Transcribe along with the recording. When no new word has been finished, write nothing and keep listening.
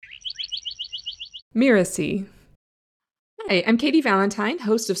Miracy. Hi, I'm Katie Valentine,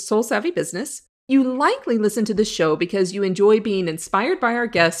 host of Soul Savvy Business. You likely listen to this show because you enjoy being inspired by our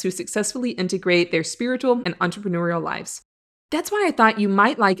guests who successfully integrate their spiritual and entrepreneurial lives. That's why I thought you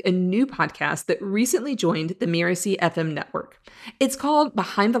might like a new podcast that recently joined the Miracy FM network. It's called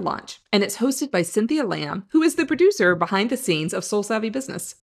Behind the Launch, and it's hosted by Cynthia Lamb, who is the producer behind the scenes of Soul Savvy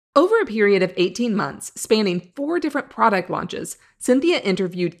Business. Over a period of 18 months, spanning 4 different product launches, Cynthia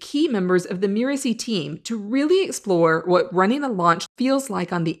interviewed key members of the Miracy team to really explore what running a launch feels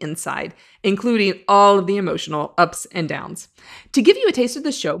like on the inside, including all of the emotional ups and downs. To give you a taste of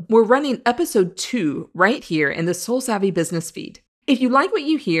the show, we're running episode 2 right here in the Soul Savvy Business feed. If you like what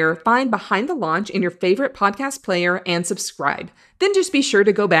you hear, find Behind the Launch in your favorite podcast player and subscribe. Then just be sure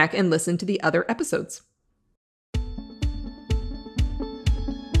to go back and listen to the other episodes.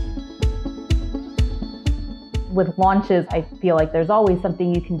 With launches, I feel like there's always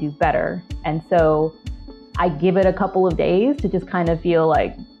something you can do better. And so I give it a couple of days to just kind of feel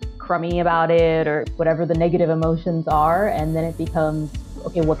like crummy about it or whatever the negative emotions are. And then it becomes,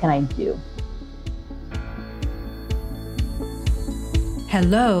 okay, what can I do?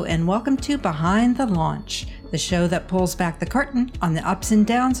 Hello, and welcome to Behind the Launch, the show that pulls back the curtain on the ups and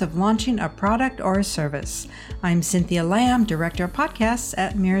downs of launching a product or a service. I'm Cynthia Lamb, Director of Podcasts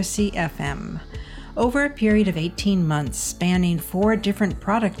at Miracy FM. Over a period of 18 months, spanning 4 different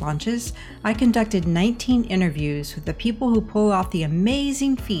product launches, I conducted 19 interviews with the people who pull off the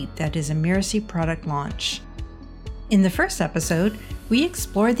amazing feat that is a Miracy product launch. In the first episode, we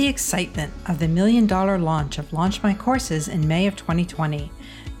explored the excitement of the $1 million launch of Launch My Courses in May of 2020.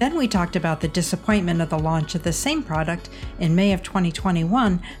 Then we talked about the disappointment of the launch of the same product in May of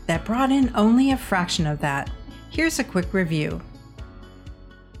 2021 that brought in only a fraction of that. Here's a quick review.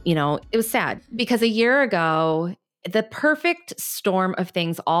 You know, it was sad because a year ago, the perfect storm of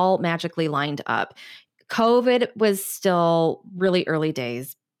things all magically lined up. COVID was still really early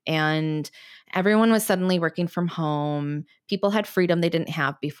days and everyone was suddenly working from home. People had freedom they didn't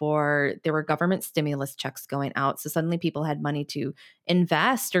have before. There were government stimulus checks going out. So suddenly people had money to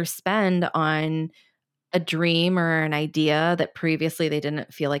invest or spend on a dream or an idea that previously they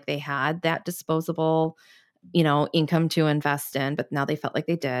didn't feel like they had that disposable income to invest in, but now they felt like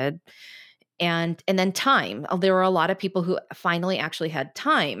they did. And then time. There were a lot of people who finally actually had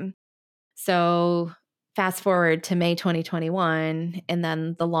time. So fast forward to May 2021, and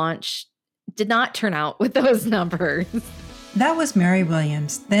then the launch did not turn out with those numbers. That was Mary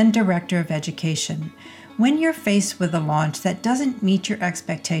Williams, then Director of Education. When you're faced with a launch that doesn't meet your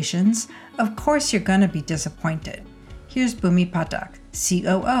expectations, of course you're going to be disappointed. Here's Bhumi Pathak,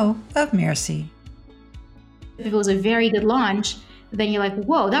 COO of Miracy. If it was a very good launch, then you're like,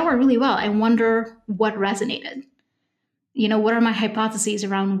 whoa, that went really well. I wonder what resonated. What are my hypotheses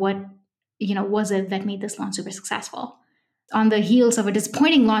around what, was it that made this launch super successful? On the heels of a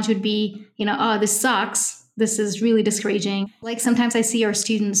disappointing launch would be, oh, this sucks. This is really discouraging. Like sometimes I see our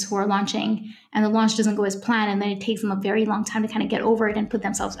students who are launching and the launch doesn't go as planned, and then it takes them a very long time to kind of get over it and put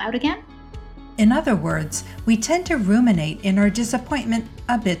themselves out again. In other words, we tend to ruminate in our disappointment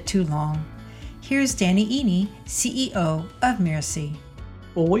a bit too long. Here's Danny Iny, CEO of Miracy.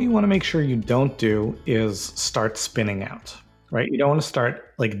 Well, what you want to make sure you don't do is start spinning out, right? You don't want to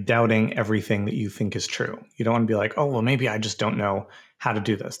start doubting everything that you think is true. You don't want to be like, oh, well, maybe I just don't know how to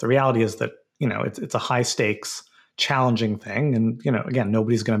do this. The reality is that, it's a high stakes, challenging thing. And, again,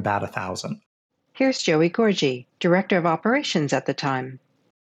 nobody's going to bat 1,000. Here's Joey Gorgie, Director of Operations at the time.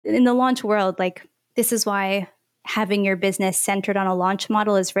 In the launch world, this is why having your business centered on a launch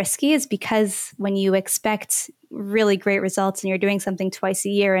model is risky, is because when you expect really great results and you're doing something twice a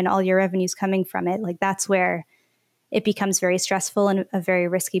year and all your revenue's coming from it, that's where it becomes very stressful and a very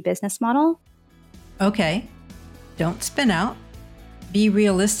risky business model. Okay, don't spin out. Be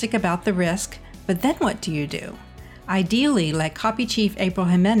realistic about the risk, but then what do you do? Ideally, like Copy Chief April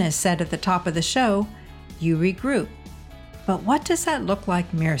Jimenez said at the top of the show, you regroup. But what does that look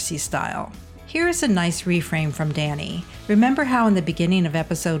like Miracy style? Here is a nice reframe from Danny. Remember how in the beginning of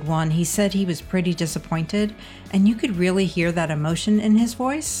episode 1 he said he was pretty disappointed, and you could really hear that emotion in his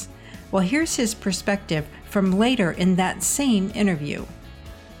voice? Well, here's his perspective from later in that same interview.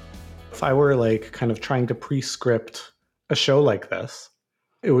 If I were kind of trying to pre-script a show like this,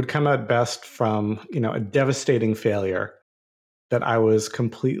 it would come out best from, a devastating failure that I was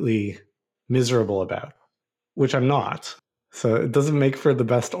completely miserable about, which I'm not. So it doesn't make for the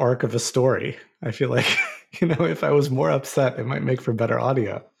best arc of a story. I feel like, if I was more upset, it might make for better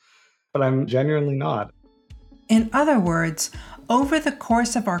audio. But I'm genuinely not. In other words, over the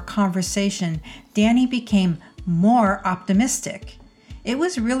course of our conversation, Danny became more optimistic. It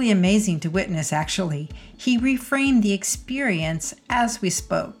was really amazing to witness, actually. He reframed the experience as we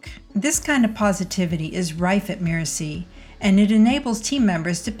spoke. This kind of positivity is rife at Mirasee, and it enables team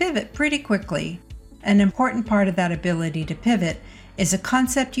members to pivot pretty quickly. An important part of that ability to pivot is a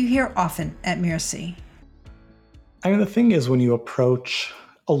concept you hear often at Mirasee. I mean, the thing is, when you approach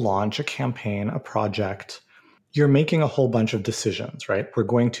a launch, a campaign, a project, you're making a whole bunch of decisions, right? We're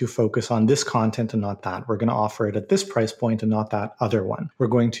going to focus on this content and not that. We're going to offer it at this price point and not that other one. We're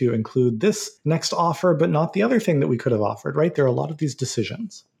going to include this next offer, but not the other thing that we could have offered, right? There are a lot of these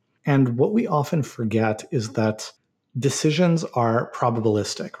decisions. And what we often forget is that decisions are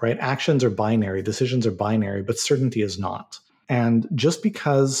probabilistic, right? Actions are binary, decisions are binary, but certainty is not. And just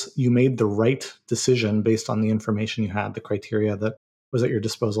because you made the right decision based on the information you had, the criteria that was at your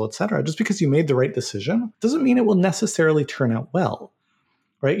disposal, et cetera, just because you made the right decision doesn't mean it will necessarily turn out well,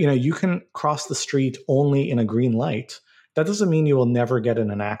 right? You can cross the street only in a green light. That doesn't mean you will never get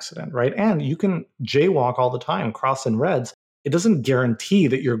in an accident, right? And you can jaywalk all the time, cross in reds. It doesn't guarantee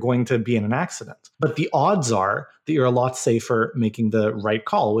that you're going to be in an accident, but the odds are that you're a lot safer making the right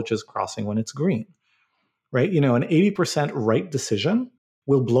call, which is crossing when it's green, right? An 80% right decision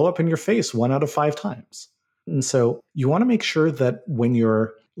will blow up in your face 1 out of 5 times. And so you want to make sure that when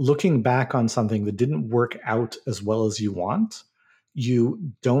you're looking back on something that didn't work out as well as you want, you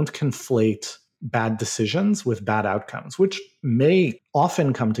don't conflate bad decisions with bad outcomes, which may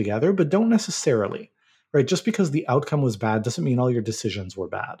often come together, but don't necessarily, right? Just because the outcome was bad doesn't mean all your decisions were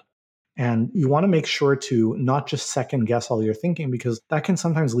bad. And you want to make sure to not just second guess all your thinking, because that can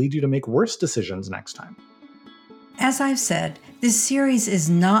sometimes lead you to make worse decisions next time. As I've said, this series is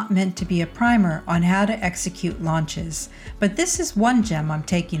not meant to be a primer on how to execute launches, but this is one gem I'm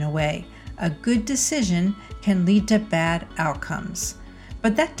taking away. A good decision can lead to bad outcomes.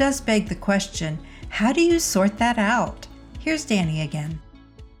 But that does beg the question, how do you sort that out? Here's Danny again.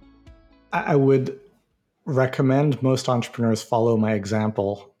 I would recommend most entrepreneurs follow my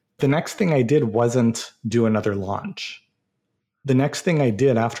example. The next thing I did wasn't do another launch. The next thing I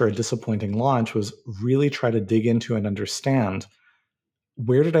did after a disappointing launch was really try to dig into and understand,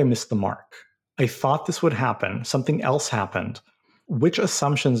 where did I miss the mark? I thought this would happen. Something else happened. Which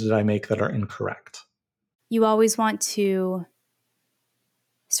assumptions did I make that are incorrect? You always want to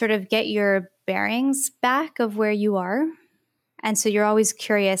sort of get your bearings back of where you are. And so you're always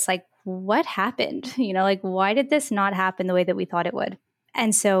curious, like, what happened? Why did this not happen the way that we thought it would?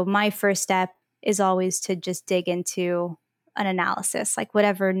 And so my first step is always to just dig into an analysis, like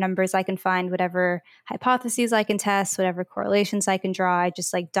whatever numbers I can find, whatever hypotheses I can test, whatever correlations I can draw. I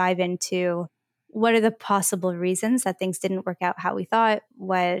just dive into what are the possible reasons that things didn't work out how we thought?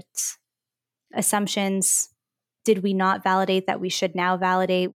 What assumptions did we not validate that we should now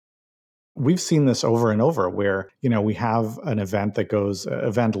validate? We've seen this over and over where, we have an event that goes,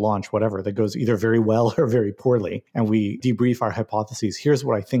 event launch, whatever, that goes either very well or very poorly. And we debrief our hypotheses. Here's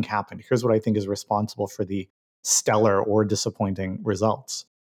what I think happened. Here's what I think is responsible for the stellar or disappointing results.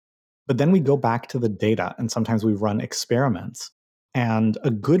 But then we go back to the data, and sometimes we run experiments. And a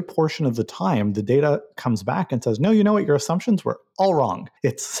good portion of the time, the data comes back and says, no, you know what? Your assumptions were all wrong.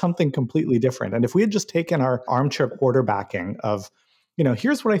 It's something completely different. And if we had just taken our armchair quarterbacking of,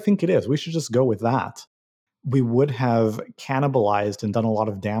 here's what I think it is, we should just go with that, we would have cannibalized and done a lot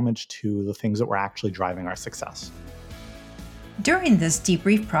of damage to the things that were actually driving our success. During this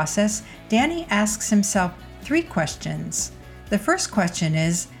debrief process, Danny asks himself 3 questions. The first question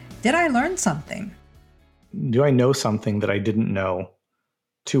is, did I learn something? Do I know something that I didn't know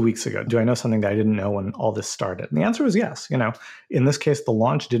 2 weeks ago? Do I know something that I didn't know when all this started? And the answer was yes. In this case, the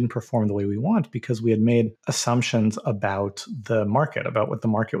launch didn't perform the way we want because we had made assumptions about the market, about what the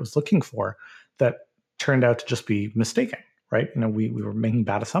market was looking for, that turned out to just be mistaken, right? We were making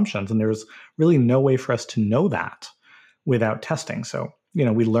bad assumptions, and there was really no way for us to know that without testing. So,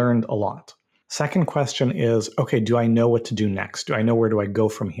 we learned a lot. Second question is, okay, do I know what to do next? Do I know where do I go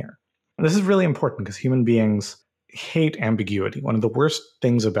from here? And this is really important because human beings hate ambiguity. One of the worst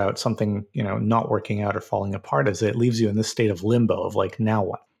things about something, not working out or falling apart is it leaves you in this state of limbo of now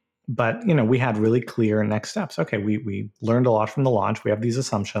what? But, we had really clear next steps. Okay, we learned a lot from the launch. We have these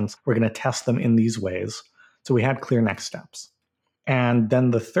assumptions. We're going to test them in these ways. So we had clear next steps. And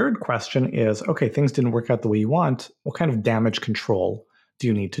then the third question is, okay, things didn't work out the way you want. What kind of damage control do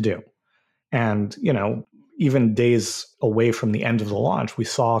you need to do? And, even days away from the end of the launch, we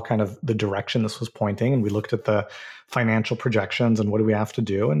saw kind of the direction this was pointing, and we looked at the financial projections and what do we have to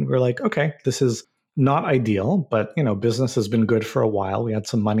do? And we're like, okay, this is not ideal, but, business has been good for a while. We had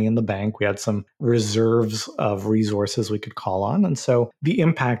some money in the bank. We had some reserves of resources we could call on. And so the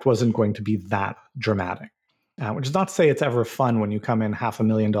impact wasn't going to be that dramatic. which is not to say it's ever fun when you come in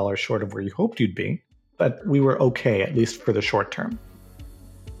 $500,000 short of where you hoped you'd be, but we were okay, at least for the short term.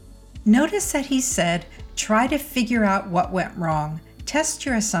 Notice that he said, try to figure out what went wrong. Test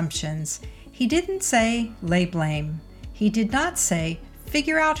your assumptions. He didn't say lay blame. He did not say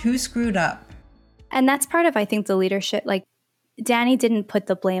figure out who screwed up. And that's part of, I think, the leadership. Like, Danny didn't put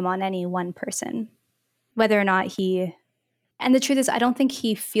the blame on any one person, whether or not he... And the truth is, I don't think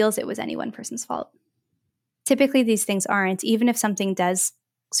he feels it was any one person's fault. Typically, these things aren't. Even if something does,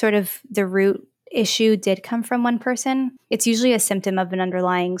 sort of the root issue did come from one person, it's usually a symptom of an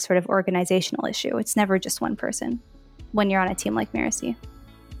underlying sort of organizational issue. It's never just one person when you're on a team like Mirasee.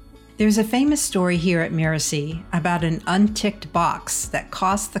 There's a famous story here at Mirasee about an unticked box that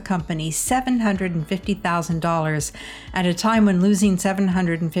cost the company $750,000 at a time when losing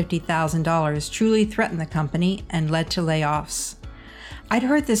 $750,000 truly threatened the company and led to layoffs. I'd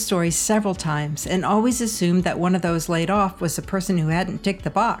heard this story several times and always assumed that one of those laid off was the person who hadn't ticked the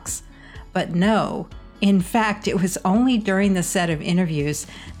box. But no, in fact, it was only during the set of interviews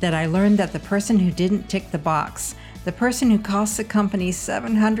that I learned that the person who didn't tick the box, the person who cost the company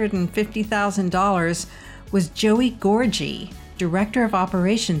 $750,000, was Joey Gorgie, Director of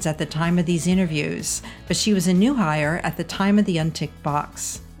Operations at the time of these interviews, but she was a new hire at the time of the unticked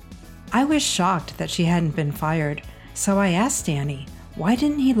box. I was shocked that she hadn't been fired, so I asked Danny, why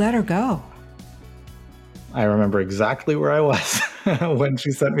didn't he let her go? I remember exactly where I was when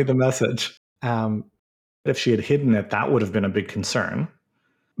she sent me the message. If she had hidden it, that would have been a big concern.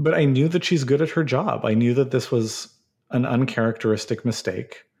 But I knew that she's good at her job. I knew that this was an uncharacteristic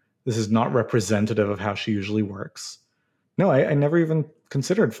mistake. This is not representative of how she usually works. No, I never even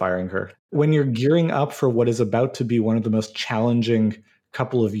considered firing her. When you're gearing up for what is about to be one of the most challenging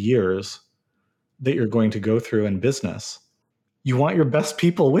couple of years that you're going to go through in business, you want your best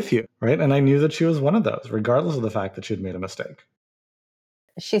people with you, right? And I knew that she was one of those, regardless of the fact that she'd made a mistake.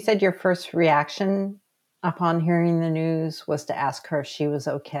 She said your first reaction upon hearing the news was to ask her if she was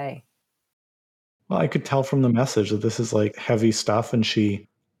okay. Well, I could tell from the message that this is like heavy stuff, and she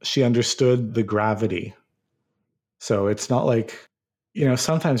understood the gravity. So it's not like,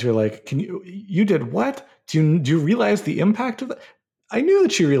 sometimes you're like, you did what? Do you realize the impact of that? I knew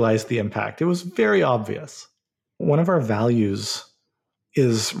that she realized the impact. It was very obvious. One of our values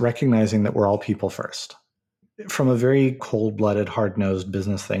is recognizing that we're all people first. From a very cold-blooded, hard-nosed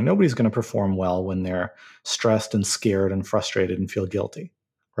business thing, nobody's going to perform well when they're stressed and scared and frustrated and feel guilty,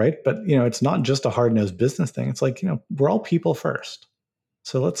 right? But, it's not just a hard-nosed business thing. It's like, we're all people first.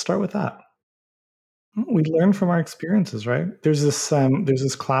 So let's start with that. We learn from our experiences, right? There's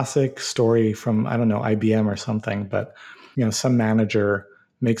this classic story from, I don't know, IBM or something, but, some manager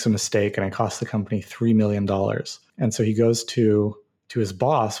makes a mistake and it costs the company $3 million. And so he goes to his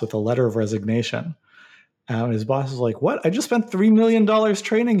boss with a letter of resignation. His boss is like, what? I just spent $3 million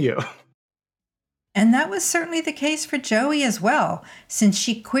training you. And that was certainly the case for Joey as well, since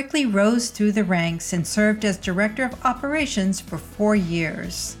she quickly rose through the ranks and served as Director of Operations for 4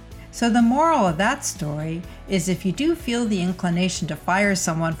 years. So the moral of that story is if you do feel the inclination to fire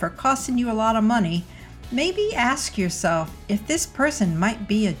someone for costing you a lot of money, maybe ask yourself if this person might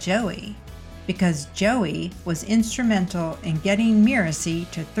be a Joey. Because Joey was instrumental in getting Mirasee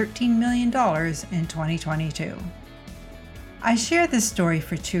to $13 million in 2022. I share this story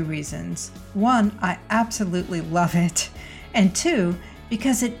for 2 reasons. 1, I absolutely love it. And 2,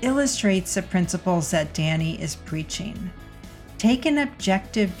 because it illustrates the principles that Danny is preaching. Take an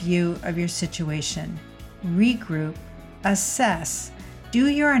objective view of your situation, regroup, assess, do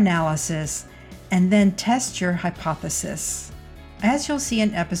your analysis, and then test your hypothesis. As you'll see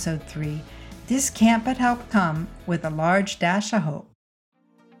in episode 3, this can't but help come with a large dash of hope.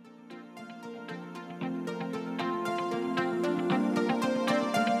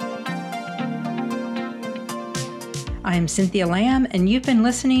 I'm Cynthia Lamb, and you've been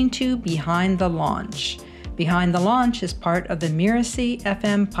listening to Behind the Launch. Behind the Launch is part of the Mirasee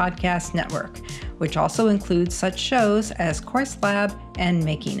FM podcast network, which also includes such shows as Course Lab and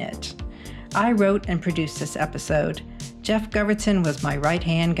Making It. I wrote and produced this episode. Jeff Govertson was my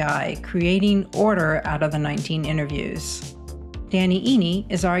right-hand guy, creating order out of the 19 interviews. Danny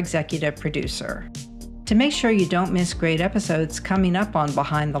Iny is our executive producer. To make sure you don't miss great episodes coming up on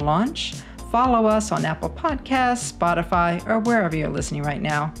Behind the Launch, follow us on Apple Podcasts, Spotify, or wherever you're listening right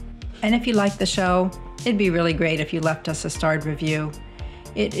now. And if you like the show, it'd be really great if you left us a starred review.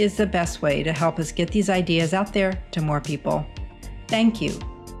 It is the best way to help us get these ideas out there to more people. Thank you.